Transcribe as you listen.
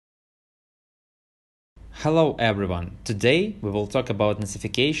Hello everyone, today we will talk about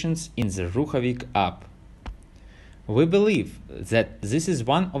notifications in the Ruhavik app. We believe that this is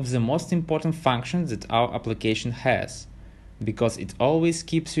one of the most important functions that our application has, because it always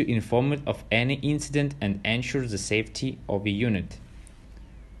keeps you informed of any incident and ensures the safety of your unit.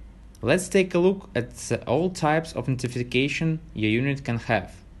 Let's take a look at all types of notification your unit can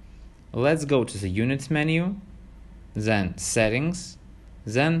have. Let's go to the Unit menu, then Settings,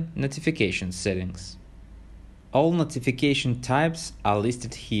 then Notification Settings. All notification types are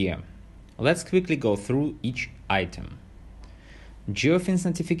listed here. Let's quickly go through each item. Geofence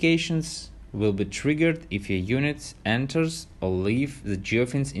notifications will be triggered if your unit enters or leaves the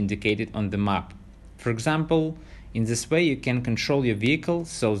geofence indicated on the map. For example, in this way you can control your vehicle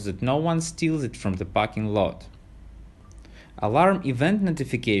so that no one steals it from the parking lot. Alarm event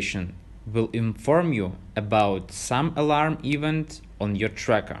notification will inform you about some alarm event on your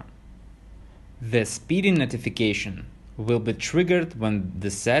tracker. The speeding notification will be triggered when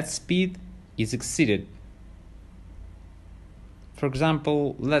the set speed is exceeded. For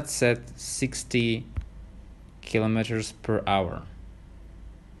example, let's set 60 km per hour.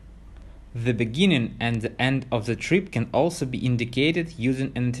 The beginning and the end of the trip can also be indicated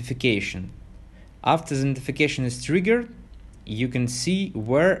using a notification. After the notification is triggered, you can see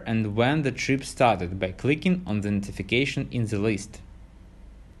where and when the trip started by clicking on the notification in the list.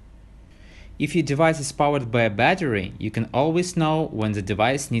 If your device is powered by a battery, you can always know when the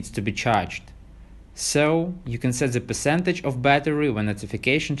device needs to be charged. So, you can set the percentage of battery when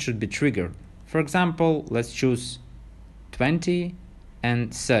notification should be triggered. For example, let's choose 20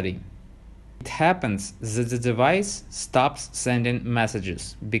 and 30. It happens that the device stops sending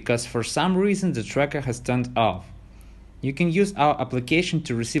messages because for some reason the tracker has turned off. You can use our application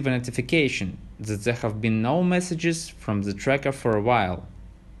to receive a notification that there have been no messages from the tracker for a while.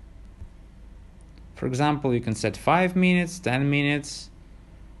 For example, you can set 5 minutes, 10 minutes,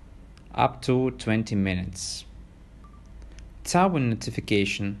 up to 20 minutes. Towing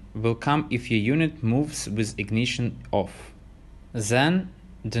notification will come if your unit moves with ignition off. Then,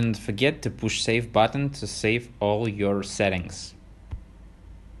 do not forget to push Save button to save all your settings.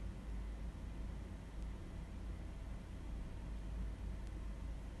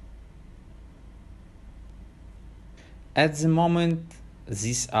 At the moment,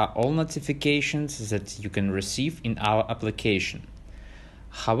 these are all notifications that you can receive in our application.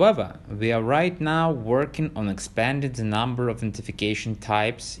 However, we are right now working on expanding the number of notification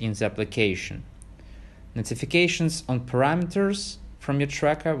types in the application. Notifications on parameters from your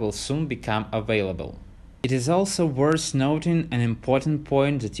tracker will soon become available. It is also worth noting an important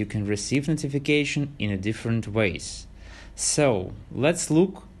point that you can receive notification in different ways. So, let's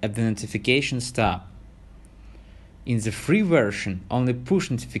look at the Notifications tab. In the free version, only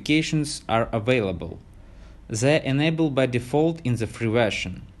push notifications are available. They are enabled by default in the free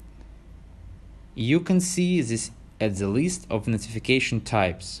version. You can see this at the list of notification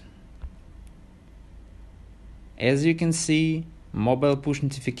types. As you can see, mobile push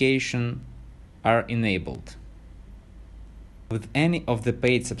notifications are enabled. With any of the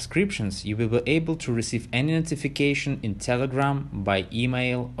paid subscriptions, you will be able to receive any notification in Telegram, by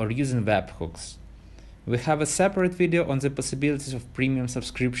email, or using webhooks. We have a separate video on the possibilities of premium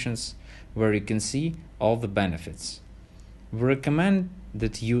subscriptions where you can see all the benefits. We recommend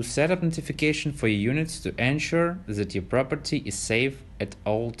that you set up notification for your units to ensure that your property is safe at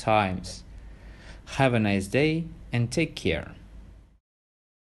all times. Have a nice day and take care.